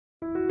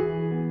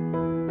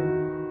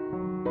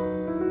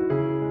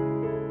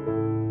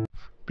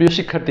প্রিয়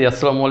শিক্ষার্থী,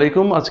 আসসালামু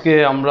আলাইকুম। আজকে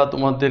আমরা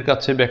তোমাদের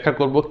কাছে ব্যাখ্যা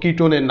করব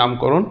কিটোনের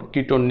নামকরণ,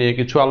 কিটোন নিয়ে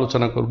কিছু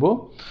আলোচনা করব।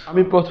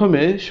 আমি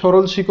প্রথমে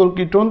সরল শিকল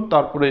কিটোন,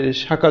 তারপরে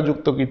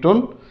শাখাযুক্ত কিটোন,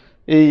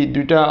 এই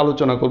দুইটা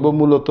আলোচনা করব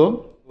মূলত।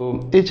 তো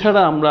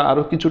এছাড়া আমরা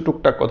আরও কিছু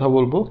টুকটাক কথা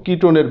বলবো।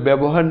 কিটোনের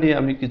ব্যবহার নিয়ে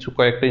আমি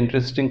কয়েকটা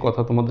ইন্টারেস্টিং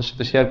কথা তোমাদের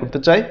সাথে শেয়ার করতে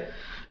চাই।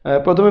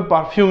 প্রথমে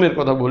পারফিউমের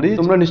কথা বলি।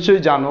 তোমরা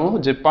নিশ্চয়ই জানো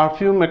যে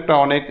পারফিউম একটা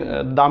অনেক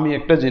দামি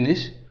একটা জিনিস।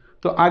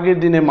 তো আগের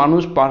দিনে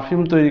মানুষ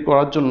পারফিউম তৈরি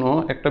করার জন্য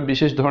একটা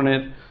বিশেষ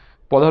ধরনের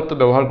পদার্থ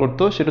ব্যবহার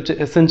করতো, সেটা হচ্ছে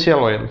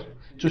এসেনশিয়াল অয়েল,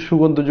 কিছু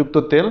সুগন্ধযুক্ত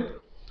তেল।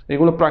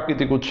 এগুলো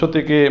প্রাকৃতিক উৎস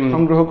থেকে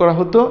সংগ্রহ করা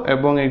হতো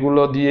এবং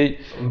এগুলো দিয়েই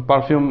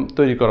পারফিউম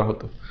তৈরি করা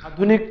হতো।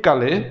 আধুনিক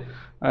কালে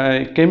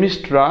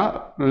কেমিস্টরা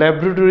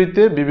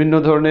ল্যাবরেটরিতে বিভিন্ন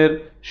ধরনের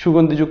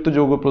সুগন্ধিযুক্ত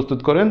যৌগ প্রস্তুত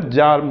করেন,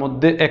 যার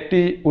মধ্যে একটি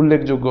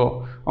উল্লেখযোগ্য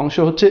অংশ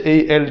হচ্ছে এই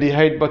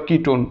অ্যালডিহাইড বা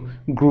কিটোন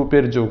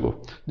গ্রুপের যৌগ,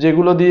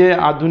 যেগুলো দিয়ে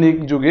আধুনিক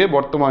যুগে,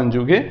 বর্তমান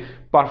যুগে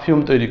পারফিউম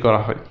তৈরি করা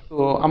হয়। তো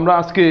আমরা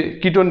আজকে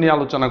কিটোন নিয়ে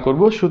আলোচনা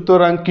করব।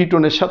 সুতরাং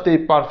কিটোনের সাথে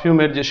এই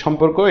পারফিউমের যে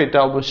সম্পর্ক, এটা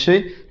অবশ্যই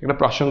একটা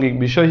প্রাসঙ্গিক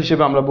বিষয়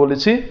হিসেবে আমরা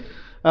বলেছি।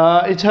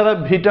 এছাড়া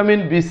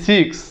ভিটামিন বি6,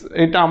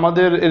 এটা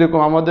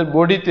আমাদের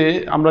বডিতে,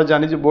 আমরা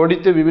জানি যে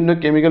বডিতে বিভিন্ন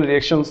কেমিক্যাল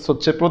রিয়াকশনস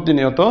হচ্ছে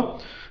প্রতিনিয়ত,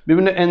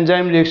 বিভিন্ন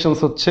এনজাইম রিয়াকশনস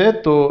হচ্ছে।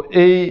 তো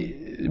এই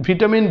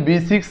ভিটামিন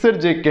বি6-এর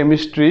যে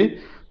কেমিস্ট্রি,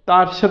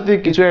 তার সাথে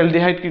কিছু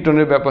অ্যালডিহাইড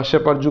কিটোনের ব্যাপার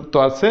স্যাপার যুক্ত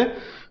আছে।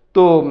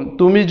 তো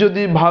তুমি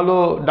যদি ভালো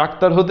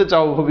ডাক্তার হতে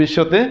চাও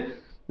ভবিষ্যতে,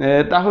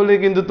 তাহলে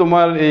কিন্তু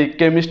তোমার এই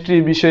কেমিস্ট্রি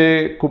বিষয়ে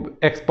খুব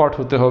এক্সপার্ট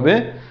হতে হবে।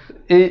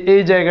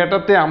 এই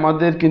জায়গাটাতে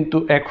আমাদের কিন্তু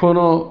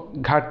এখনও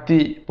ঘাটতি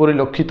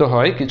পরিলক্ষিত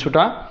হয়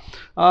কিছুটা।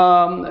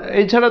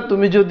 এছাড়া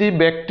তুমি যদি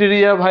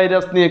ব্যাকটেরিয়া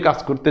ভাইরাস নিয়ে কাজ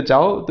করতে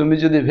চাও, তুমি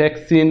যদি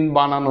ভ্যাকসিন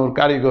বানানোর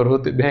কারিগর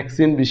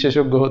ভ্যাকসিন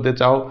বিশেষজ্ঞ হতে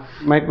চাও,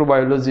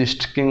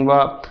 মাইক্রোবায়োলজিস্ট কিংবা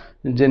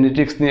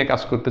জেনেটিক্স নিয়ে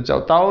কাজ করতে চাও,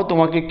 তাও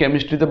তোমাকে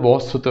কেমিস্ট্রিতে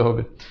বস হতে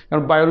হবে।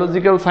 কারণ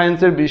বায়োলজিক্যাল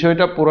সায়েন্সের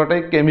বিষয়টা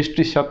পুরোটাই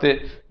কেমিস্ট্রির সাথে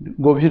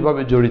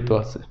গভীরভাবে জড়িত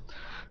আছে।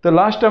 তো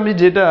লাস্ট আমি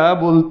যেটা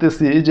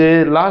বলতেছি, যে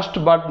লাস্ট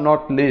বাট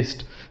নট লিস্ট,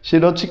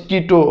 সেটা হচ্ছে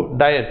কিটো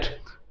ডায়েট।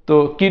 তো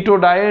কিটো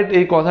ডায়েট,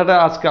 এই কথাটা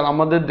আজকাল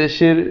আমাদের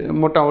দেশের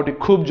মোটামুটি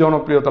খুব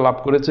জনপ্রিয়তা লাভ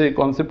করেছে। এই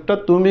কনসেপ্টটা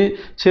তুমি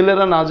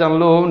ছেলেরা না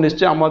জানলেও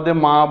নিশ্চয়ই আমাদের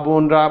মা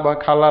বোনরা বা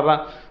খালারা,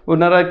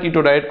 ওনারা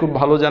কিটো ডায়েট খুব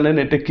ভালো জানেন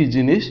এটা কি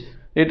জিনিস।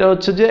 এটা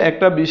হচ্ছে যে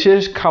একটা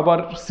বিশেষ খাবার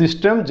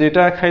সিস্টেম,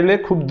 যেটা খাইলে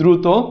খুব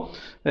দ্রুত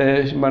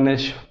মানে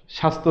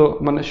স্বাস্থ্য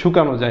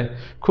শুকানো যায়,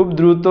 খুব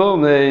দ্রুত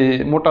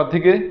মোটা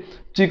থেকে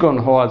চিকন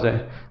হওয়া যায়।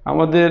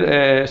 আমাদের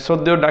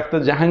শ্রদ্ধেয় ডাক্তার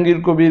জাহাঙ্গীর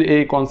কবির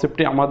এই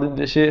কনসেপ্টটি আমাদের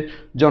দেশে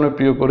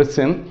জনপ্রিয়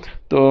করেছেন।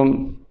 তো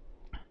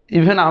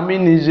ইভেন আমি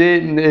নিজে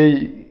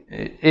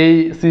এই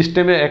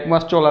সিস্টেমে 1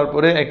 মাস চলার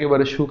পরে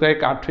একেবারে শুকায়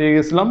কাঠ হয়ে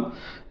গেছিলাম,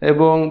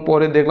 এবং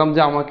পরে দেখলাম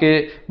যে আমাকে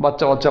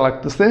বাচ্চা বাচ্চা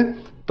লাগতেছে।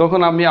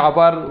 তখন আমি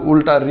আবার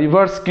উল্টা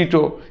রিভার্স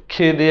কিটো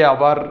খেয়ে দিয়ে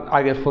আবার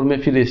আগের ফর্মে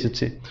ফিরে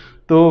এসেছি।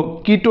 তো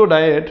কিটো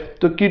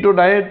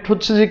ডায়েট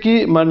হচ্ছে যে কি,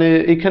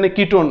 এখানে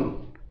কিটোন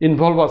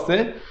ইনভলভ আছে।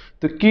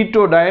 তো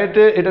কিটো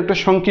ডায়েটে, এটা একটা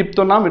সংক্ষিপ্ত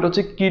নাম, এটা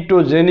হচ্ছে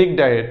কিটোজেনিক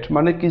ডায়েট।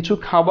 কিছু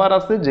খাবার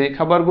আছে, যে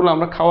খাবারগুলো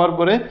আমরা খাওয়ার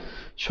পরে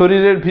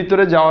শরীরের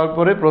ভিতরে যাওয়ার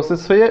পরে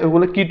প্রসেস হয়ে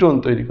ওগুলো কিটোন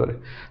তৈরি করে।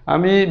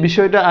 আমি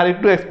বিষয়টা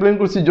আরেকটু এক্সপ্লেন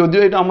করছি,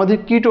 যদিও এটা আমাদের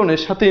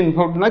কিটোনের সাথে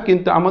ইনভলভ না,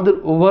 কিন্তু আমাদের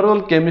ওভারঅল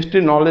কেমিস্ট্রি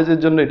নলেজের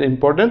জন্য এটা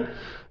ইম্পর্টেন্ট।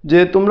 যে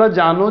তোমরা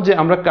জানো যে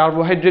আমরা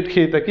কার্বোহাইড্রেট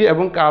খেয়ে থাকি,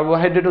 এবং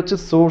কার্বোহাইড্রেট হচ্ছে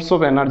source of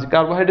energy.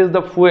 Carbohydrate is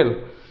the fuel.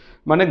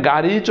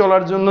 গাড়ি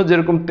চলার জন্য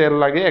যেরকম তেল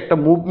লাগে, একটা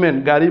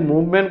গাড়ি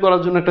মুভমেন্ট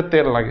করার জন্য একটা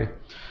তেল লাগে,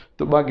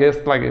 তো বা গ্যাস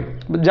লাগে,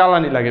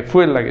 জ্বালানি লাগে,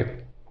 ফুয়েল লাগে।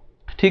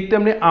 ঠিক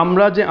তেমনি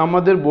আমরা যে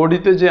আমাদের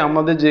বডিতে যে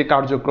আমাদের যে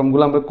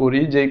কার্যক্রমগুলো আমরা করি,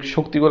 যে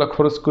শক্তিগুলো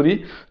খরচ করি,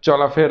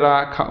 চলাফেরা,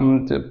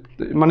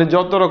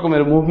 যত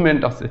রকমের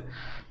মুভমেন্ট আছে,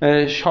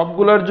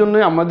 সবগুলোর জন্য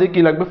আমাদের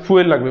কি লাগবে?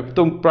 ফুয়েল লাগবে।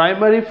 তো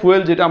প্রাইমারি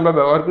ফুয়েল যেটা আমরা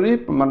ব্যবহার করি,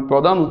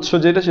 প্রধান উৎস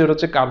যেটা, সেটা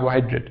হচ্ছে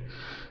কার্বোহাইড্রেট।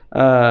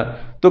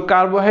 তো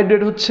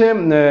কার্বোহাইড্রেট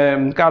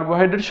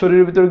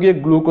শরীরের ভিতরে গিয়ে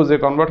গ্লুকোজে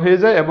কনভার্ট হয়ে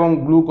যায়, এবং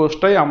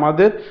গ্লুকোজটাই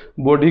আমাদের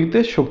বডিতে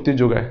শক্তি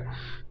যোগায়।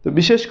 তো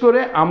বিশেষ করে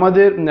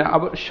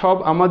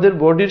আমাদের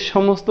বডির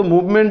সমস্ত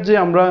মুভমেন্ট যে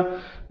আমরা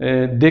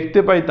দেখতে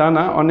পাই তা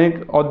না, অনেক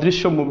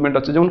অদৃশ্য মুভমেন্ট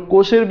আছে। যেমন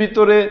কোষের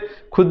ভিতরে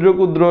ক্ষুদ্র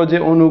ক্ষুদ্র যে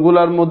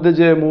অণুগুলার মধ্যে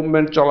যে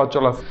মুভমেন্ট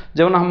চলাচল আছে,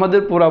 যেমন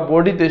আমাদের পুরো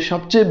বডিতে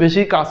সবচেয়ে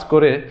বেশি কাজ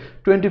করে,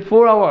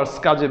 24 আওয়ার্স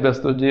কাজে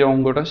ব্যস্ত যে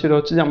অঙ্গটা, সেটা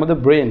হচ্ছে যে আমাদের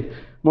ব্রেন,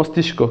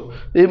 মস্তিষ্ক।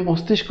 এই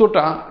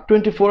মস্তিষ্কটা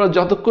 24 আওয়ার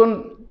যতক্ষণ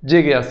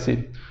জেগে আছি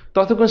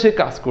ততক্ষণ সে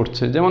কাজ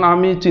করছে। যেমন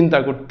আমি চিন্তা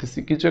করতেছি,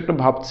 কিছু একটা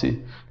ভাবছি,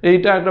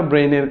 এইটা একটা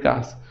ব্রেনের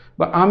কাজ।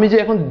 বা আমি যে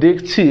এখন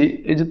দেখছি,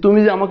 এই যে তুমি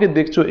যে আমাকে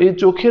দেখছো, এই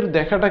চোখের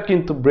দেখাটা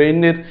কিন্তু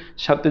ব্রেনের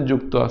সাথে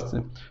যুক্ত আছে।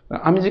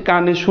 আমি যে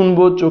কানে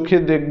শুনবো, চোখে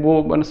দেখবো,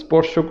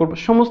 স্পর্শ করবো,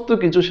 সমস্ত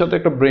কিছুর সাথে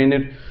একটা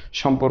ব্রেনের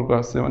সম্পর্ক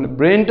আছে।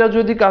 ব্রেনটা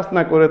যদি কাজ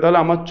না করে, তাহলে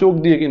আমার চোখ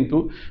দিয়ে কিন্তু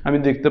আমি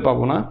দেখতে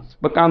পাবো না,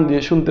 বা কান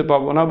দিয়ে শুনতে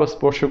পাবো না, বা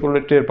স্পর্শ করলে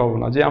টের পাবো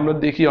না। যে আমরা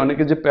দেখি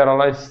অনেকে যে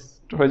প্যারালাইজ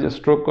হয়ে যায়,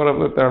 স্ট্রোক করার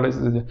পরে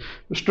প্যারালাইসিস হয়ে যায়।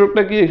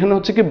 স্ট্রোকটা কি, এখানে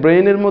হচ্ছে কি,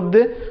 ব্রেনের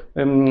মধ্যে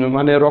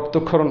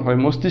রক্তক্ষরণ হয়,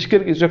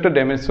 মস্তিষ্কের কিছু একটা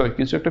ড্যামেজ হয়,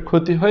 কিছু একটা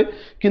ক্ষতি হয়।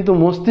 কিন্তু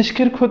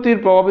মস্তিষ্কের ক্ষতির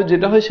প্রভাবে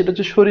যেটা হয়, সেটা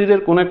হচ্ছে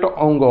শরীরের কোনো একটা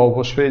অঙ্গ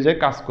অবশ হয়ে যায়,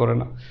 কাজ করে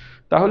না।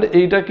 তাহলে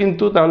এইটা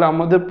কিন্তু তাহলে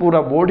আমাদের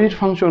পুরো বডির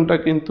ফাংশনটা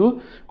কিন্তু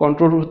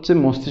কন্ট্রোল হচ্ছে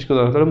মস্তিষ্ক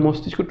দ্বারা। তাহলে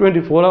মস্তিষ্ক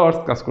 24 আওয়ার্স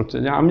কাজ করছে।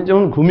 যে আমি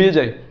যখন ঘুমিয়ে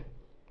যাই,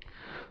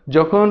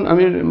 যখন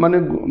আমি মানে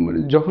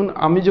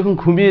যখন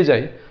ঘুমিয়ে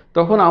যাই,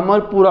 তখন আমার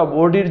পুরা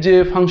বডির যে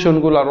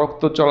ফাংশনগুলো,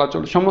 রক্ত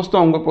চলাচল, সমস্ত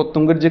অঙ্গ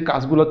প্রত্যঙ্গের যে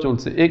কাজগুলো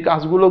চলছে, এই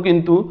কাজগুলো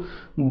কিন্তু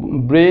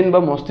ব্রেন বা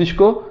মস্তিষ্ক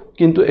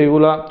কিন্তু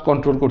এগুলা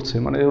কন্ট্রোল করছে,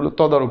 মানে এগুলো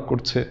তদারক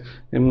করছে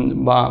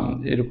বা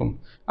এরকম।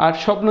 আর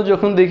স্বপ্ন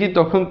যখন দেখি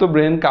তখন তো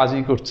ব্রেন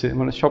কাজই করছে,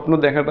 মানে স্বপ্ন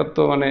দেখাটা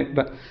তো মানে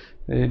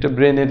এটা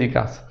ব্রেনেরই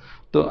কাজ।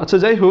 তো আচ্ছা,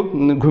 যাই হোক,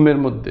 ঘুমের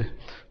মধ্যে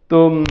তো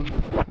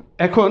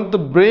এখন তো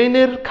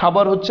ব্রেনের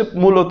খাবার হচ্ছে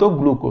মূলত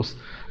গ্লুকোজ।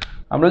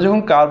 আমরা যখন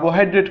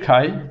কার্বোহাইড্রেট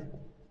খাই,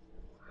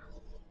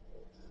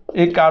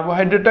 এই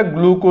কার্বোহাইড্রেটটা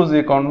গ্লুকোজে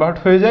কনভার্ট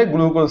হয়ে যায়,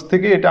 গ্লুকোজ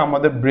থেকে এটা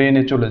আমাদের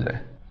ব্রেনে চলে যায়।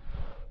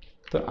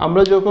 তো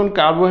আমরা যখন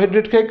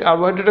কার্বোহাইড্রেট খাই,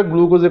 কার্বোহাইড্রেটটা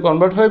গ্লুকোজে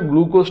কনভার্ট হয়।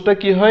 গ্লুকোজটা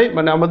কি হয়,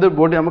 মানে আমাদের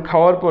বডি আমরা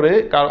খাওয়ার পরে,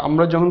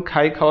 আমরা যখন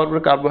খাওয়ার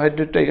পরে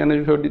কার্বোহাইড্রেটটা এখানে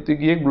দিতে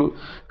গিয়ে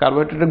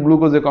কার্বোহাইড্রেটটা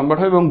গ্লুকোজে কনভার্ট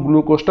হয় এবং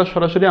গ্লুকোজটা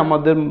সরাসরি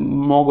আমাদের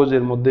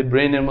মগজের মধ্যে,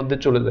 ব্রেনের মধ্যে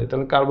চলে যায়।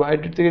 তাহলে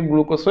কার্বোহাইড্রেট থেকে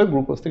গ্লুকোজ হয়,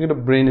 গ্লুকোজ থেকে এটা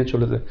ব্রেনে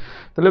চলে যায়।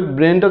 তাহলে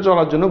ব্রেনটা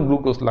চলার জন্য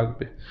গ্লুকোজ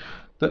লাগবে।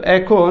 তো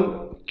এখন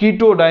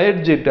কিটো ডায়েট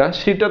যেটা,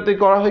 সেটাতে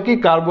করা হয় কি,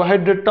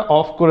 কার্বোহাইড্রেটটা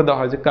অফ করে দেওয়া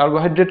হয়, যে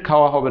কার্বোহাইড্রেট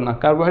খাওয়া হবে না।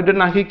 কার্বোহাইড্রেট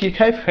না খেয়ে কি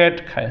খায়, ফ্যাট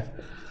খায়।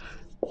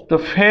 তো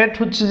ফ্যাট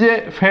হচ্ছে যে,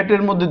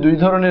 ফ্যাটের মধ্যে দুই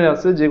ধরনের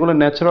আছে, যেগুলো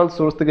ন্যাচারাল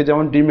সোর্স থেকে,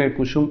 যেমন ডিমের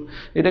কুসুম,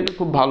 এটাকে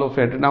খুব ভালো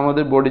ফ্যাট, এটা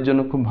আমাদের বডির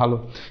জন্য খুব ভালো।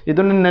 এই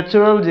ধরনের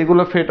ন্যাচারাল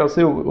যেগুলো ফ্যাট আছে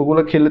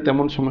ওগুলো খেলে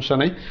তেমন সমস্যা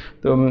নেই।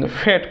 তো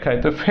ফ্যাট খায়।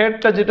 তো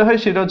ফ্যাটটা যেটা হয়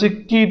সেটা হচ্ছে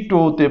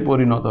কিটোতে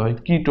পরিণত হয়,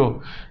 কিটো।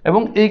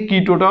 এবং এই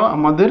কিটোটাও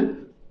আমাদের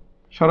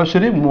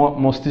সরাসরি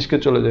মস্তিষ্কে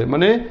চলে যায়।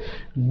 মানে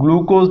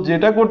গ্লুকোজ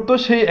যেটা করতো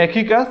সেই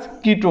একই কাজ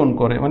কিটোন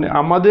করে। মানে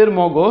আমাদের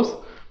মগজ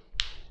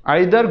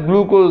আইদার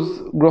গ্লুকোজ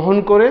গ্রহণ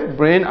করে,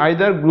 ব্রেন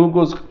আইদার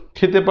গ্লুকোজ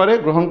খেতে পারে,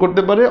 গ্রহণ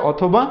করতে পারে,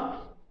 অথবা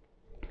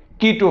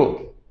কিটো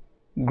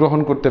গ্রহণ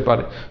করতে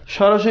পারে।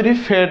 সরাসরি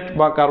ফ্যাট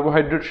বা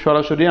কার্বোহাইড্রেট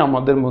সরাসরি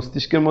আমাদের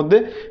মস্তিষ্কের মধ্যে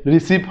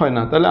রিসিভ হয়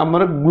না। তাহলে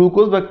আমরা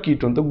গ্লুকোজ বা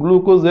কিটোন, তো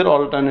গ্লুকোজের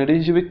অল্টারনেটিভ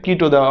হিসেবে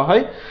কিটো দেওয়া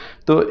হয়।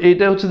 তো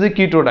এইটা হচ্ছে যে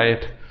কিটো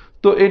ডায়েট।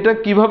 তো এটা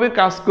কিভাবে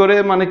কাজ করে,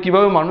 মানে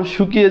কিভাবে মানুষ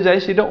শুকিয়ে যায়,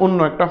 সেটা অন্য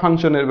একটা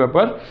ফাংশনের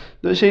ব্যাপার।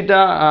 তো সেইটা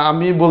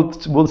আমি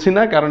বলছি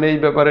না, কারণ এই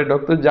ব্যাপারে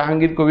ডক্টর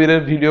জাহাঙ্গীর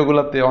কবিরের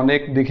ভিডিওগুলোতে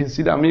অনেক দেখেছি,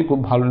 আমি খুব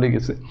ভালো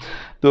লেগেছে।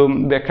 তো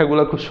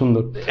ব্যাখ্যাগুলো খুব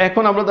সুন্দর।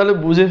 এখন আমরা তাহলে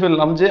বুঝে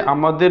ফেললাম যে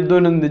আমাদের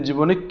দৈনন্দিন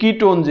জীবনে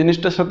কিটোন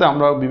জিনিসটার সাথে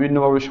আমরা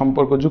বিভিন্নভাবে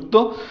সম্পর্কযুক্ত।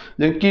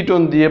 যে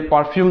কিটোন দিয়ে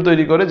পারফিউম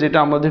তৈরি করে, যেটা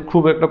আমাদের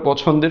খুব একটা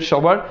পছন্দের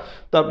সবার।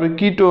 তারপরে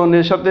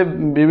কিটোনের সাথে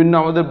বিভিন্ন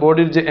আমাদের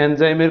বডির যে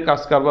এনজাইমের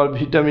কাজ কারবার,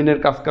 ভিটামিনের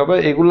কাজ কারবার,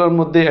 এগুলোর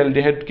মধ্যে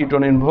অ্যালডিহাইড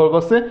কিটোন ইনভলভ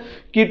আছে।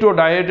 কিটো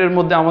ডায়েটের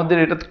মধ্যে আমাদের,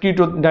 এটা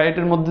কিটো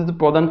ডায়েটের মধ্যে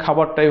প্রধান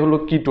খাবারটাই হলো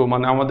কিটো,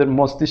 মানে আমাদের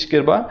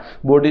মস্তিষ্কের বা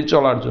বডি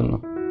চলার জন্য।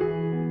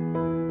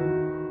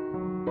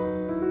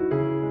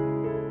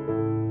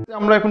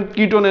 আমরা এখন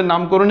কিটোনের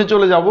নামকরণে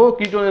চলে যাব।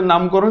 কিটোনের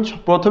নামকরণ,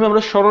 প্রথমে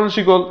আমরা সরল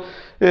শিকল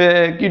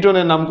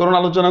কিটোনের নামকরণ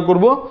আলোচনা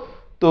করব।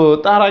 তো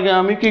তার আগে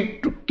আমি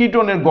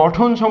কিটোনের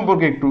গঠন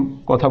সম্পর্কে একটু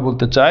কথা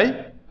বলতে চাই।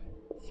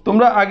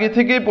 তোমরা আগে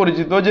থেকেই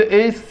পরিচিত যে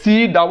এই সি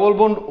ডাবল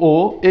বন্ড ও,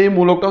 এই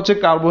মূলকটা হচ্ছে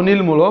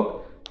কার্বনিল মূলক,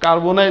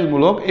 কার্বনাইল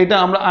মূলক। এটা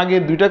আমরা আগে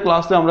দুইটা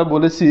ক্লাসে আমরা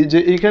বলেছি যে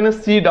এইখানে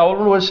সি ডাবল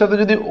বন্ড ওর সাথে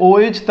যদি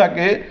OH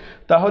থাকে,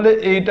 তাহলে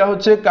এইটা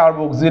হচ্ছে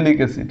কার্বক্সিলিক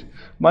অ্যাসিড।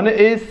 মানে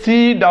এই সি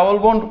ডাবল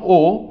বন্ড ও,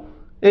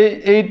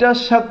 এইটার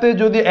সাথে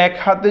যদি এক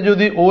হাতে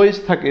যদি OH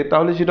থাকে,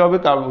 তাহলে সেটা হবে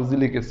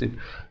কার্বক্সিলিক অ্যাসিড।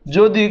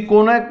 যদি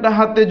কোনো একটা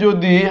হাতে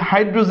যদি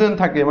হাইড্রোজেন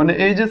থাকে, মানে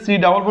এই যে সি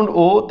ডাবল বন্ড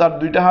ও, তার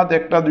দুইটা হাত,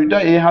 একটা দুইটা,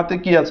 এই হাতে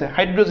কি আছে,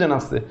 হাইড্রোজেন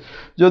আছে।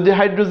 যদি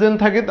হাইড্রোজেন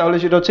থাকে তাহলে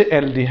সেটা হচ্ছে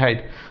অ্যালডিহাইড।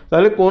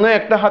 তাহলে কোনো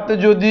একটা হাতে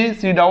যদি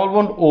সি ডাবল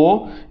বন্ড ও,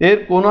 এর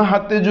কোনো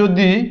হাতে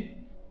যদি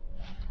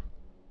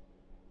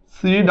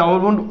সি ডাবল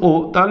বন্ড ও,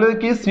 তাহলে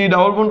কি সি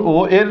ডাবল বন্ড ও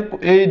এর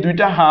এই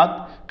দুইটা হাত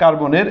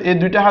কার্বনের, এই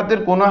দুইটা হাতের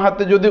কোনো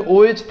হাতে যদি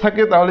OH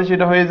থাকে, তাহলে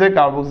সেটা হয়ে যায়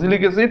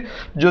কার্বক্সিলিক অ্যাসিড।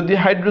 যদি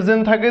হাইড্রোজেন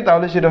থাকে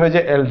তাহলে সেটা হয়ে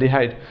যায়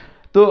অ্যালডিহাইড।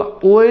 তো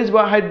OH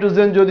বা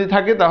হাইড্রোজেন যদি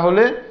থাকে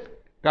তাহলে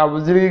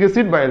কার্বক্সিলিক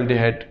অ্যাসিড বা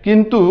অ্যালডিহাইড।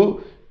 কিন্তু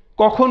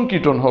কখন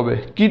কিটোন হবে?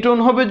 কিটোন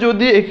হবে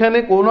যদি এখানে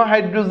কোনো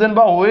হাইড্রোজেন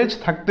বা OH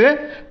থাকতে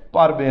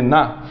পারবে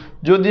না।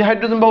 যদি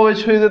হাইড্রোজেন বা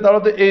OH হয়ে যায়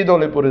তাহলে তো এই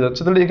দলে পড়ে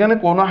যাচ্ছে। তাহলে এখানে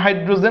কোনো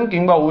হাইড্রোজেন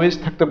কিংবা OH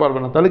থাকতে পারবে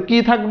না। তাহলে কি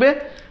থাকবে?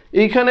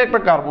 এইখানে একটা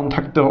কার্বন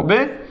থাকতে হবে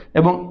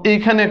এবং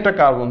এইখানে একটা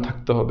কার্বন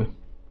থাকতে হবে।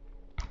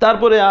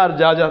 তারপরে আর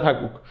যা যা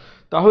থাকুক,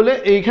 তাহলে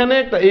এইখানে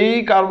একটা, এই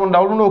কার্বন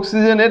ডাবল বন্ড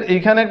অক্সিজেনের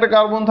এইখানে একটা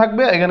কার্বন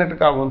থাকবে, এখানে একটা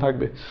কার্বন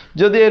থাকবে।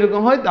 যদি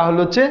এরকম হয় তাহলে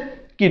হচ্ছে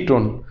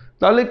কিটোন।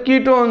 তাহলে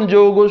কিটোন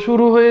যৌগ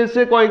শুরু হয়েছে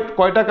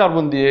কয়টা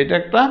কার্বন দিয়ে? এটা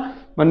একটা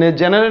মানে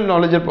জেনারেল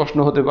নলেজের প্রশ্ন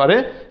হতে পারে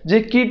যে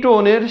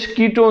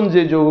কিটোন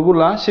যে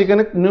যৌগগুলা,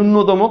 সেখানে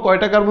ন্যূনতম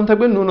কয়টা কার্বন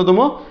থাকবে? ন্যূনতম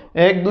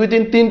 1 2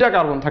 3 3টা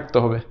কার্বন থাকতে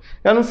হবে,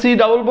 কারণ সি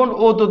ডাবল বন্ড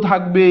ও তো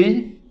থাকবেই।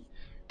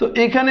 তো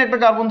এখানে একটা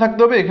কার্বন থাকতে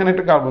হবে, এখানে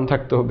একটা কার্বন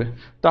থাকতে হবে।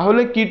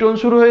 তাহলে কিটোন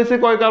শুরু হয়েছে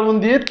কয় কার্বন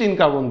দিয়ে? 3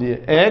 কার্বন দিয়ে,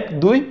 1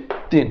 2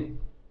 3।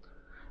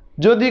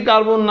 যদি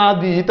কার্বন না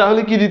দিই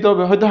তাহলে কি দিতে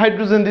হবে? হয়তো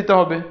হাইড্রোজেন দিতে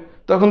হবে,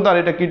 তখন তার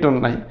এটা কিটোন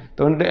নাই,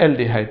 তখন এটা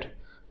অ্যালডিহাইড।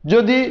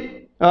 যদি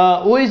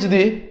OH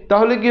দিই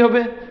তাহলে কি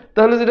হবে?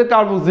 তাহলে যেটা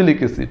কার্বক্সিলিক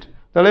অ্যাসিড।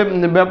 তাহলে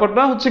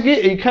ব্যাপারটা হচ্ছে কি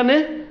এইখানে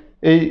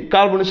এই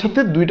কার্বনের সাথে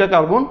দুইটা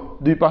কার্বন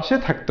দুই পাশে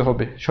থাকতে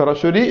হবে,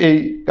 সরাসরি এই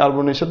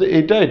কার্বনের সাথে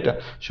এটা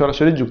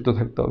সরাসরি যুক্ত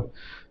থাকতে হবে।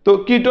 তো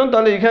কিটোন,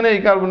 তাহলে এখানে এই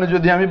কার্বনে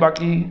যদি আমি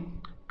বাকি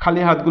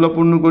খালি হাতগুলো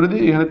পূর্ণ করে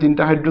দিই, এখানে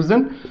 3টা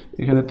হাইড্রোজেন,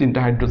 এখানে 3টা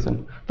হাইড্রোজেন,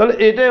 তাহলে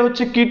এটাই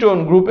হচ্ছে কিটোন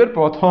গ্রুপের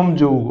প্রথম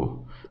যৌগ।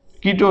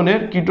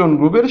 কিটোন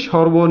গ্রুপের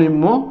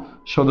সর্বনিম্ন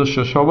সদস্য,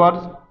 সবার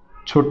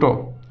ছোট।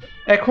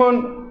 এখন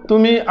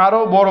তুমি আরো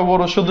বড়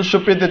বড় সদস্য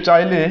পেতে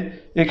চাইলে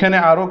এখানে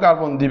আরো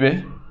কার্বন দিবে,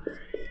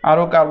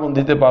 আরো কার্বন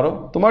দিতে পারো,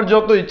 তোমার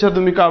যত ইচ্ছা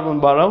তুমি কার্বন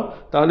বাড়াও,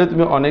 তাহলে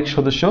তুমি অনেক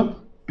সদস্য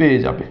পেয়ে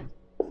যাবে।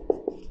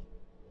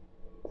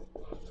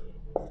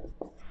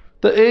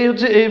 তো এই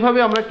হচ্ছে, এইভাবে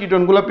আমরা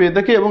কিটোনগুলো পেয়ে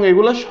থাকি এবং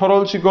এগুলো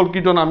সরল শিকল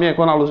কিটোন আমি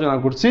এখন আলোচনা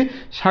করছি।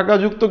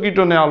 শাখাযুক্ত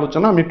কিটোনের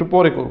আলোচনা আমি একটু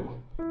পরে করব।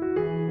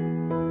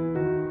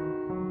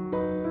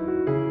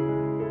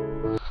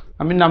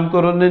 আমি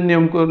নামকরণের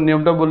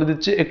নিয়মটা বলে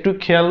দিচ্ছি, একটু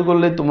খেয়াল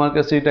করলে তোমার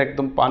কাছে এটা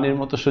একদম পানির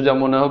মতো সোজা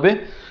মনে হবে।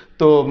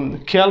 তো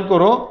খেয়াল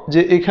করো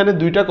যে এখানে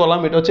দুইটা কলাম,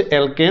 এটা হচ্ছে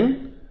অ্যালকেন,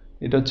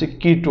 এটা হচ্ছে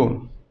কিটোন।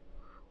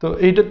 তো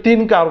এইটা 3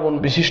 কার্বন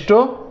বিশিষ্ট,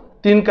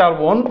 3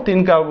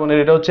 কার্বনের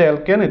এটা হচ্ছে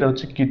অ্যালকেন, এটা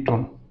হচ্ছে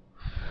কিটোন।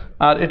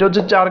 আর এটা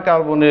হচ্ছে 4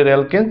 কার্বনের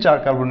অ্যালকেন, 4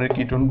 কার্বনের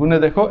কিটোন। গুণে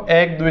দেখো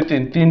 1 2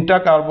 3, 3টা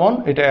কার্বন,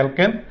 এটা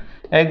অ্যালকেন,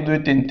 1 2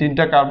 3,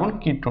 3টা কার্বন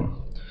কিটোন।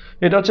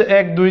 এটা হচ্ছে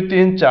 1 2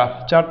 3 4,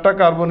 4টা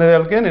কার্বনের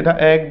অ্যালকেন, এটা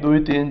 1 2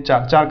 3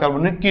 4, 4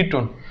 কার্বনের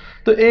কিটোন।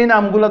 তো এই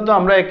নামগুলো তো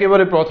আমরা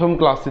একেবারে প্রথম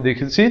ক্লাসে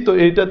দেখেছি। তো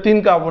এইটা 3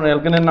 কার্বনের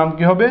অ্যালকেনের নাম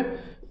কি হবে?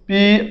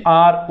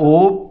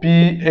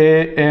 PROPANE,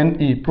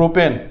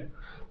 propane.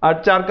 আর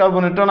 4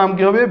 কার্বনেরটার নাম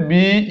কি হবে?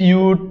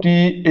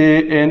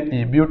 BUTANE,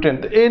 butane.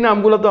 তো এই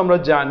নামগুলো তো আমরা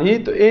জানি,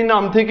 তো এই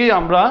নাম থেকেই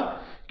আমরা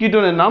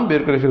কিটোনের নাম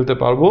বের করে ফেলতে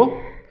পারবো।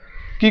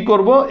 কি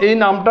করব, এই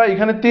নামটা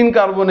এখানে 3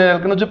 কার্বনের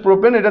অ্যালকেন হচ্ছে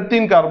প্রোপেন, এটা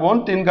 3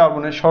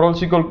 কার্বনের সরল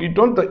শিকল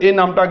কিটোন। তো এই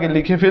নামটা আগে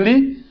লিখে ফেলি,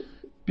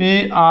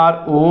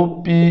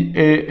 PROPANE,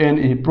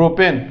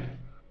 প্রোপেন।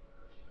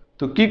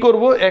 তো কি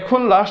করব এখন,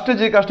 লাস্টে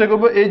যে কাজটা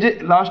করব, এই যে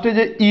লাস্টে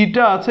যে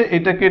ইটা আছে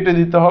এটা কেটে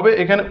দিতে হবে,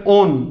 এখানে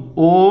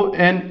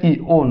ONE,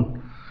 ওন।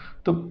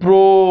 তো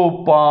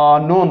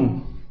প্রোপানন।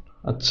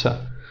 আচ্ছা,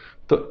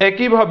 তো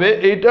একইভাবে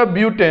এইটা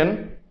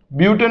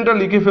বিউটেনটা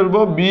লিখে ফেলবো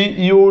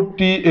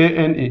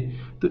BUTANE।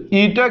 তো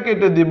ইটা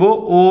কেটে দিব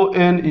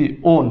ONE,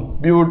 ওন,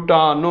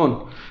 বিউটানন।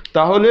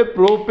 তাহলে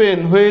প্রোপেন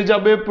হয়ে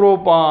যাবে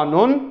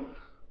প্রোপানন,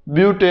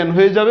 বিউটেন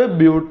হয়ে যাবে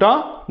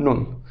বিউটানন।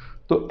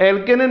 তো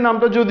অ্যালকেনের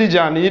নামটা যদি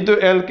জানি, তো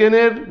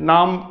অ্যালকেনের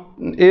নাম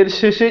এর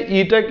শেষে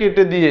ইটা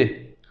কেটে দিয়ে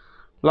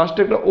লাস্টে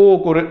একটা ও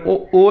করে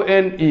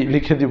ONE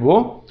লিখে দিব,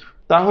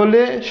 তাহলে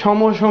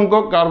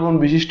সমসংখ্যক কার্বন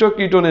বিশিষ্ট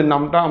কিটোনের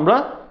নামটা আমরা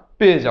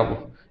পেয়ে যাব।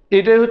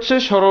 এটাই হচ্ছে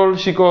সরল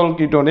শিকল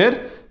কিটোনের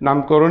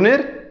নামকরণের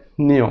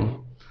নিয়ম।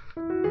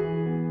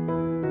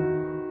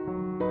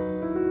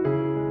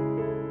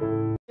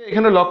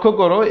 এখানে লক্ষ্য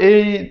করো,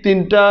 এই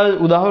 3টা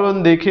উদাহরণ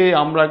দেখে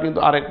আমরা কিন্তু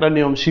আরেকটা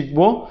নিয়ম শিখব।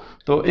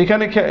 তো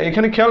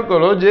এখানে খেয়াল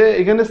করো যে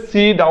এখানে C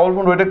ডাবল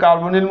বন্ড, ওইটা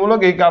কার্বনিল মূলক,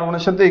 এই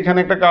কার্বনের সাথে এখানে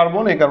একটা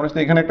কার্বন, এই কার্বনের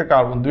সাথে এখানে একটা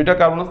কার্বন, দুইটা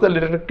কার্বন আছে,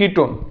 এটা একটা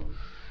কিটোন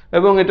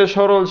এবং এটা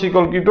সরল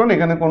শিকল কিটোন,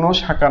 এখানে কোনো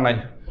শাখা নাই।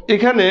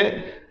 এখানে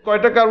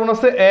কয়টা কার্বন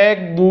আছে? 1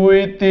 2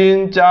 3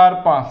 4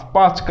 5,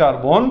 5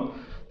 কার্বন।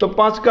 তো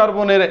 5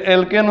 কার্বনের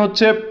অ্যালকেন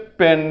হচ্ছে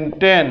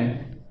পেন্টেন।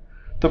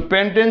 তো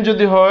পেন্টেন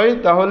যদি হয়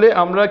তাহলে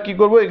আমরা কি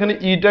করব, এখানে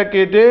ইটা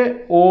কেটে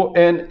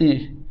ONE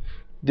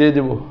দিয়ে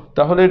দেব,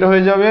 তাহলে এটা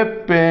হয়ে যাবে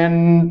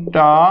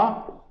পেন্টানন।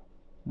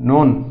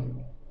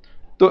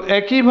 তো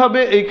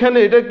একইভাবে এখানে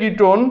এটা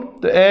কিটোন,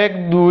 তো 1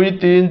 2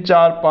 3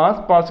 4 5,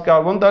 5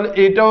 কার্বন, তাহলে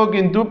এটাও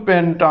কিন্তু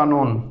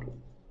পেন্টানন।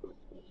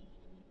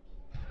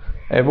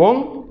 এবং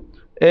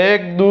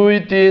 1 2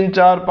 3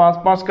 4 5,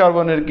 5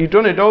 কার্বনের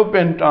কিটোন, এটাও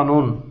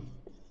পেন্টানন।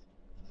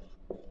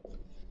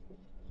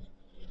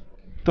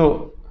 তো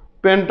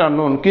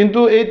পেন্টানন, কিন্তু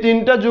এই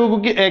 3টা যৌগ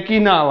কি একই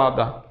না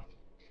আলাদা?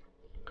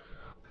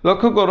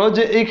 লক্ষ্য করো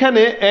যে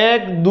এখানে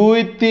 1 2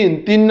 3,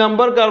 3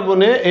 নাম্বার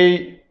কার্বনে এই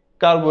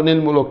কার্বনিল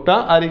মূলকটা,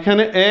 আর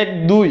এখানে 1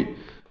 2,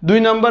 2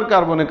 নাম্বার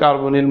কার্বনে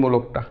কার্বনিল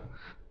মূলকটা।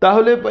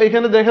 তাহলে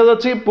এখানে দেখা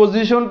যাচ্ছে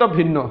পজিশনটা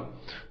ভিন্ন।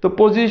 তো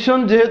পজিশন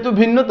যেহেতু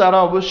ভিন্ন, তারা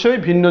অবশ্যই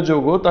ভিন্ন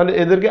যৌগ, তাহলে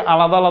এদেরকে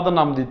আলাদা আলাদা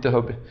নাম দিতে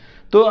হবে।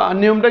 তো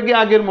নিয়মটা কি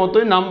আগের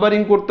মতোই,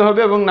 নাম্বারিং করতে হবে,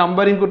 এবং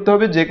নাম্বারিং করতে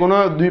হবে যে কোনো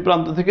 2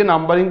 প্রান্ত থেকে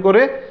নাম্বারিং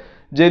করে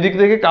যে দিক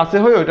থেকে কাছে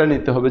হয় ওইটা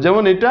নিতে হবে।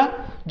 যেমন এটা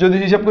যদি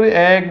হিসাব করি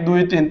 1 2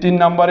 3, 3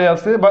 নাম্বারে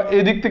আছে, বা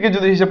এদিক থেকে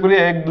যদি হিসাব করি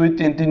 1 2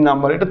 3, 3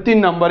 নাম্বার, এটা 3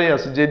 নাম্বারে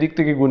আছে, যে দিক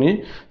থেকে গুনি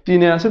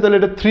 3-এ আছে, তাহলে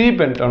এটা 3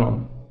 পেন্টানন।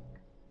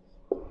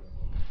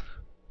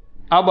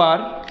 আবার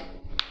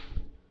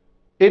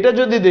এটা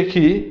যদি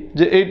দেখি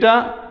যে এটা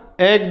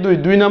 1 2,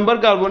 2 নাম্বার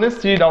কার্বনে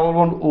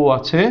C♯O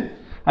আছে,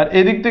 আর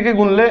এদিক থেকে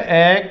গুনলে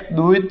 1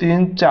 2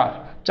 3 4,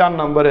 4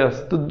 নাম্বারে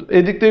আছে। তো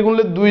এদিক থেকে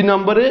গুনলে 2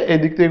 নাম্বারে,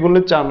 এদিক থেকে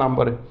গুনলে 4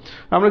 নাম্বারে।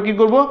 আমরা কি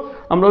করব,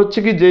 আমরা হচ্ছে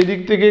কি যেই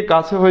দিক থেকে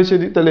কাছে হয়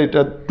সেদিক, তাহলে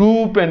এটা 2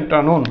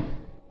 পেন্টানন।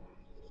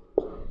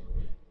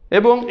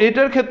 এবং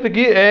এটার ক্ষেত্রে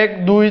কি 1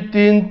 2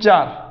 3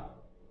 4,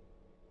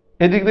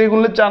 এদিক থেকে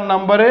গুনলে 4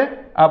 নাম্বারে,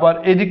 আবার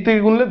এদিক থেকে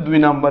গুনলে 2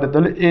 নাম্বারে,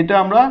 তাহলে এটা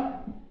আমরা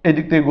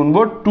এদিক থেকে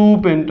গুনবো 2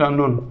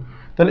 পেন্টানন।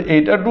 তাহলে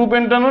এটা 2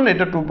 পেন্টানন,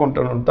 এটা 2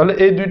 পেন্টানন, তাহলে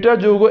এই দুইটা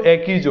যৌগ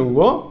একই যৌগ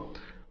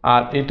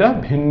আর এটা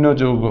ভিন্ন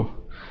যৌগ।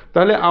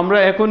 তাহলে আমরা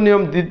এখন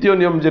দ্বিতীয়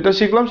নিয়ম যেটা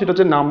শিখলাম সেটা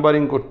হচ্ছে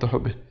নাম্বারিং করতে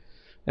হবে,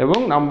 এবং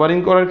নাম্বারিং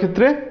করার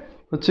ক্ষেত্রে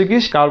হচ্ছে কি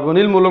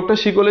কার্বনিল মূলকটা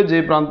শিকলে যে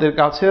প্রান্তের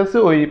কাছে আছে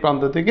ওই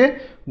প্রান্ত থেকে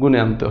গুণে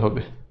আনতে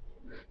হবে।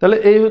 তাহলে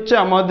এই হচ্ছে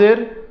আমাদের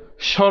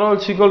সরল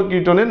শিকল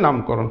কীটনের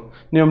নামকরণ।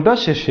 নিয়মটা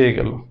শেষ হয়ে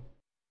গেল।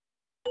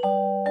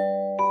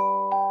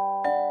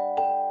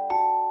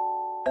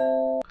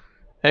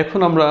 এখন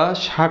আমরা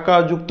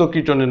শাখাযুক্ত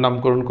কীটনের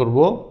নামকরণ করব।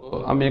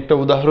 আমি একটা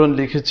উদাহরণ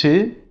লিখেছি।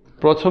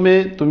 প্রথমে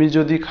তুমি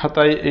যদি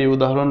খাতায় এই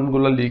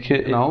উদাহরণগুলো লিখে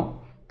নাও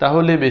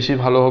তাহলে বেশি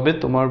ভালো হবে,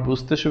 তোমার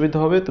বুঝতে সুবিধা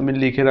হবে, তুমি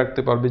লিখে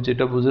রাখতে পারবে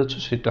যেটা বুঝেছো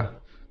সেটা।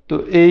 তো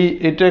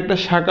এটা একটা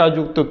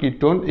শাখাযুক্ত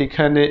কীটন।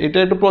 এখানে এটা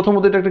একটা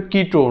প্রথমত এটা একটা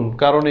কীটন,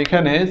 কারণ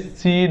এখানে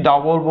সি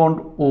ডাবল বন্ড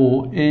ও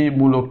এই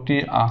মূলকটি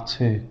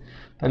আছে,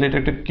 তাহলে এটা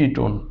একটা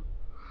কীটন।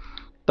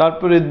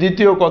 তারপরে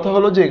দ্বিতীয় কথা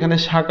হলো যে এখানে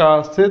শাখা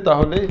আছে,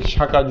 তাহলে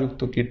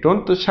শাখাযুক্ত কীটন।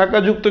 তো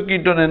শাখাযুক্ত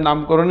কীটনের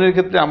নামকরণের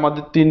ক্ষেত্রে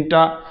আমাদের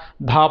 3টা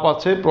ধাপ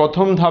আছে।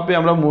 প্রথম ধাপে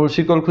আমরা মূল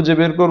শিকল খুঁজে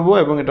বের করব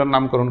এবং এটার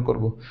নামকরণ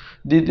করব।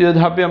 দ্বিতীয়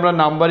ধাপে আমরা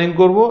নাম্বারিং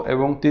করব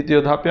এবং তৃতীয়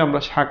ধাপে আমরা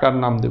শাখার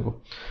নাম দেব।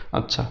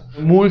 আচ্ছা,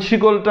 মূল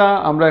শিকলটা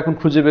আমরা এখন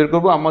খুঁজে বের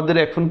করব। আমাদের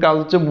এখন কাজ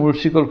হচ্ছে মূল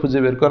শিকল খুঁজে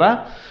বের করা।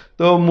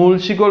 তো মূল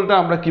শিকলটা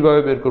আমরা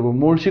কিভাবে বের করব?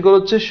 মূল শিকল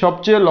হচ্ছে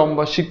সবচেয়ে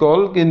লম্বা শিকল,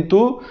 কিন্তু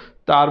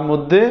তার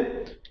মধ্যে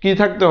কি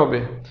থাকতে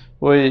হবে?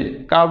 ওই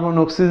কার্বন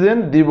অক্সিজেন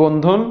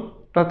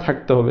দ্বিবন্ধনটা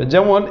থাকতে হবে।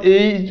 যেমন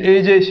এই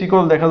যে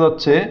শিকল দেখা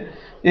যাচ্ছে,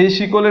 এই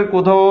শিকলের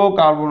কোথাও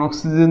কার্বন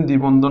অক্সিজেন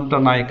দ্বিবন্ধনটা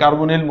নাই,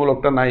 কার্বনিল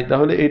মূলকটা নাই,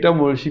 তাহলে এটা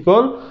মূল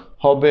শিকল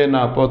হবে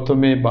না,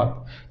 প্রথমে বাদ।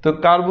 তো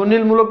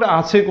কার্বনিল মূলকটা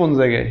আছে কোন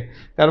জায়গায়?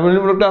 কার্বনিল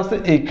মূলকটা আছে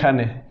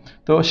এইখানে।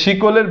 তো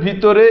শিকলের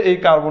ভিতরে এই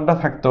কার্বনটা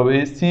থাকতে হবে।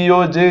 এই সিও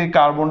যে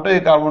কার্বনটা,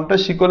 এই কার্বনটা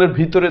শিকলের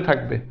ভিতরে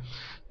থাকবে,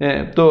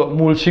 তো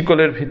মূল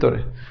শিকলের ভিতরে।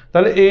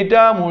 তাহলে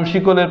এইটা মূল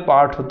শিকলের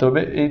পার্ট হতে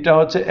হবে। এইটা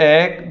হচ্ছে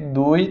 1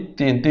 2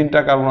 3, 3টা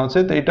কার্বন আছে,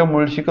 তো এটা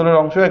মূল শিকলের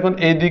অংশ। এখন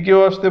এই দিকেও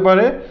আসতে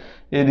পারে,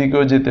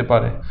 এদিকেও যেতে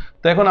পারে।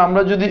 তো এখন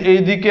আমরা যদি এই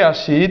দিকে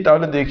আসি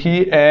তাহলে দেখি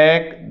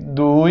 1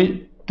 2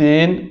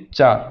 3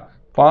 4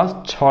 5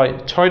 6,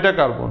 6টা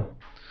কার্বন।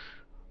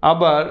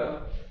 আবার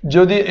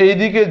যদি এই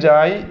দিকে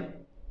যাই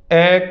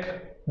 1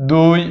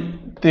 2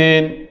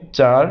 3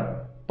 4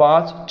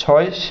 5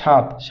 6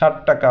 7,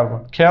 7টা কার্বন।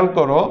 খেয়াল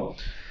করো,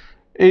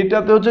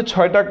 এইটাতে হচ্ছে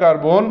 6টা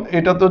কার্বন,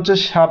 এটাতে হচ্ছে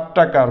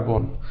 7টা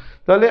কার্বন।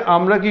 তাহলে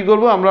আমরা কি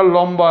করব? আমরা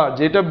লম্বা,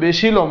 যেটা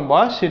বেশি লম্বা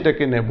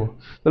সেটাকে নেব।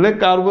 তাহলে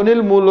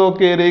কার্বনিল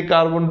মূলকের এই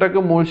কার্বনটাকে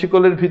মূল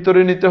শিকলের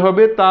ভিতরে নিতে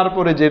হবে,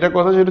 তারপরে যেটা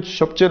কথা সেটা হচ্ছে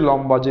সবচেয়ে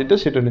লম্বা যেটা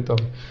সেটা নিতে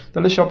হবে।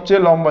 তাহলে সবচেয়ে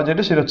লম্বা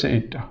যেটা সেটা হচ্ছে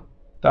এইটা।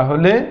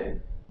 তাহলে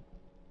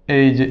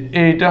এই যে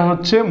এইটা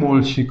হচ্ছে মূল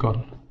শিকল।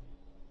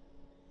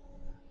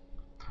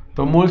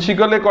 তো মূল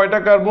শিকলে কয়টা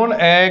কার্বন?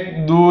 1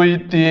 2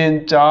 3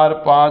 4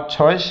 5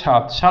 6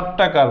 7,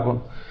 7টা কার্বন।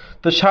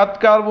 তো 7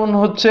 কার্বন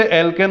হচ্ছে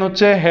অ্যালকেন,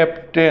 হচ্ছে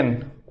হেপটেন।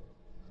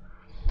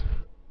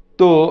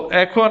 তো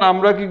এখন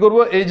আমরা কি করব?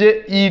 এই যে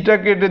ইটা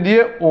কেটে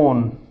দিয়ে ওন।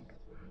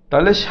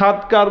 তাহলে 7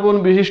 কার্বন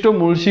বিশিষ্ট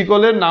মূল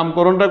শিকলের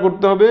নামকরণটা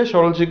করতে হবে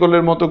সরল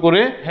শিকলের মতো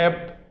করে,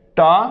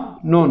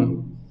 হেপটানোন।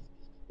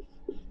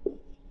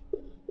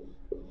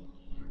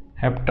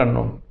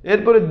 হেপটানোন।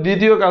 এরপরে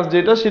দ্বিতীয় কাজ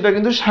যেটা, সেটা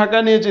কিন্তু শাখা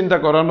নিয়ে চিন্তা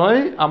করা নয়,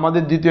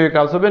 আমাদের দ্বিতীয়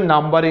কাজ হবে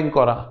নাম্বারিং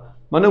করা,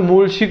 মানে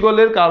মূল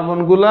শিকলের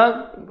কার্বনগুলা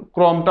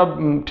ক্রমটা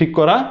ঠিক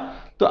করা।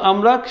 তো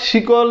আমরা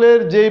শিকলের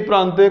যেই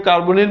প্রান্তে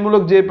কার্বনিল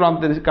মূলক যে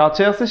প্রান্তের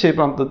কাছে আছে সেই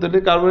প্রান্ত, তাহলে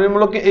কার্বনিল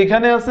মূলক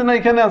এখানে আছে না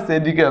এখানে আছে?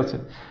 এদিকে আছে,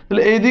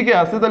 তাহলে এইদিকে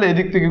আছে, তাহলে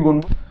এদিক থেকে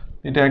গুনবো।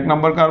 এটা 1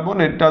 নাম্বার কার্বন,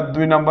 এটা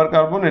 2 নাম্বার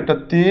কার্বন, এটা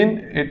 3,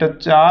 এটা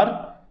 4,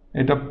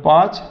 এটা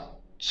 5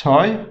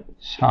 6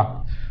 7।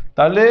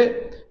 তাহলে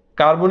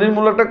কার্বনিল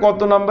মূলকটা কত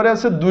নাম্বারে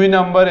আছে? 2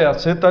 নাম্বারে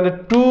আছে। তাহলে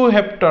 2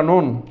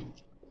 হেপটানোন,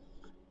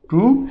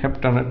 2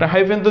 হেপটানোন, এটা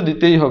হাইফেন তো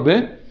দিতেই হবে।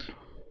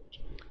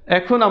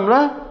 এখন আমরা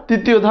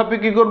তৃতীয় ধাপে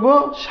কি করব?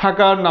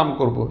 শাখার নাম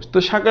করব। তো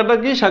শাখাটা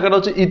কি? শাখাটা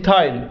হচ্ছে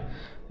ইথাইল।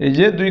 এই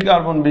যে 2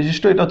 কার্বন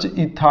বিশিষ্ট, এটা হচ্ছে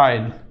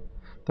ইথাইল।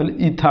 তাহলে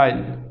ইথাইল,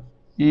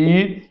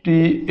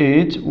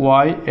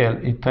 ETHYL,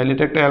 ইথাইল।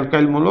 এটা একটা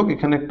অ্যালকাইল মূলক,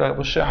 এখানে একটা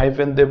অবশ্যই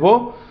হাইফেন দেব।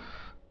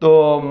 তো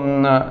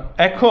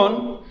এখন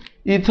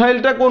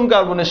ইথাইলটা কোন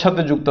কার্বনের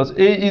সাথে যুক্ত আছে?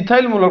 এই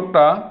ইথাইল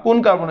মূলকটা কোন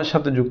কার্বনের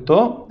সাথে যুক্ত?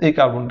 এই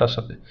কার্বনটার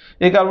সাথে।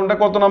 এই কার্বনটা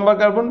কত নাম্বার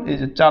কার্বন? এই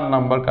যে 4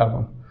 নাম্বার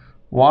কার্বন।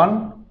 1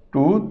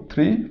 2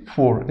 3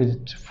 4, এই যে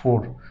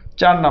 4,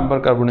 4 নাম্বার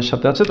কার্বনের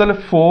সাথে আছে। তাহলে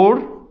 4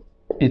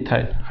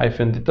 ইথাইল,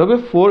 হাইফেন দিতে হবে,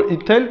 4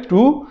 ইথাইল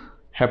 2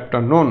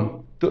 হেপটানোন।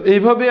 তো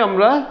এইভাবে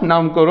আমরা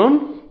নামকরণ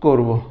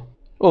করব।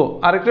 ও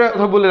আরেকটা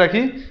কথা বলে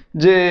রাখি,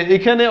 যে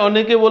এখানে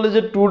অনেকে বলে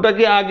যে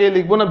 2টাকে আগে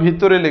লিখবো না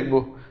ভিতরে লিখবো।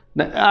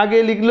 না, আগে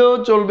লিখলেও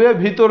চলবে,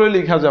 ভিতরে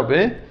লেখা যাবে।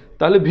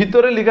 তাহলে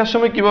ভিতরে লেখার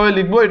সময় কিভাবে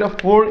লিখবো? এটা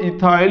 4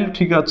 ইথাইল,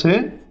 ঠিক আছে।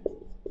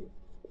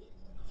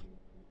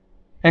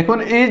 এখন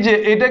এই যে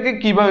এটাকে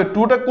কিভাবে,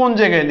 2টা কোন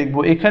জায়গায় লিখবো?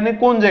 এখানে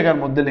কোন জায়গার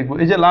মধ্যে লিখবো?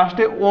 এই যে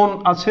লাস্টে ওন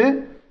আছে,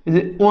 এই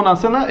যে ওন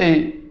আছে না, এই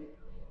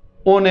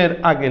ওনের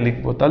আগে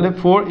লিখবো। তাহলে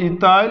 4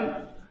 ইথাইল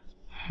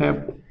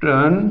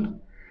হেপটান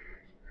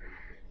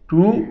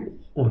 2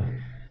 ওন।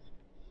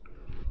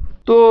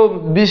 তো তো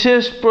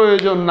বিশেষ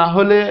প্রয়োজন না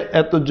হলে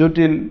এত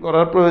জটিল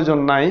করার প্রয়োজন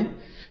নাই,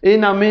 এই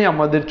নামেই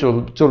আমাদের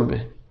চলবে।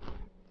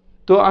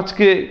 তো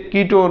আজকে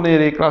কিটোনের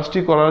এই ক্লাসটি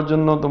করার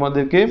জন্য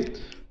তোমাদেরকে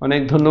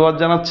অনেক ধন্যবাদ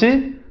জানাচ্ছি।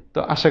 তো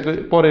আশা করি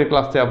পরের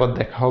ক্লাসে আবার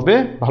দেখা হবে।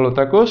 ভালো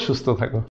থাকো, সুস্থ থাকো।